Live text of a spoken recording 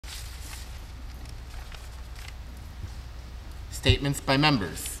Statements by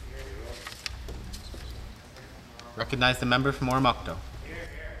members. Recognize the member from Oromocto.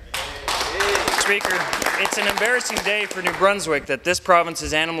 Speaker, it's an embarrassing day for New Brunswick that this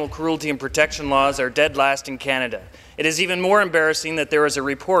province's animal cruelty and protection laws are dead last in Canada. It is even more embarrassing that there is a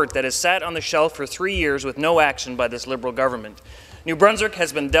report that has sat on the shelf for 3 years with no action by this Liberal government. New Brunswick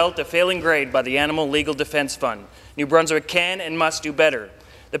has been dealt a failing grade by the Animal Legal Defence Fund. New Brunswick can and must do better.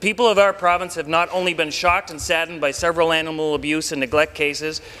 The people of our province have not only been shocked and saddened by several animal abuse and neglect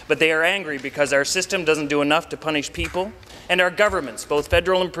cases, but they are angry because our system doesn't do enough to punish people, and our governments, both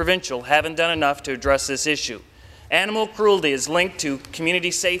federal and provincial, haven't done enough to address this issue. Animal cruelty is linked to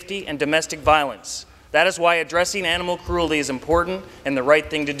community safety and domestic violence. That is why addressing animal cruelty is important and the right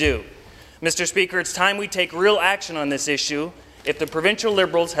thing to do. Mr. Speaker, it's time we take real action on this issue. If the provincial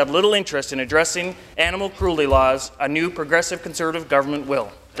Liberals have little interest in addressing animal cruelty laws, a new progressive Conservative government will.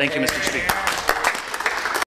 Thank you, Mr. Speaker.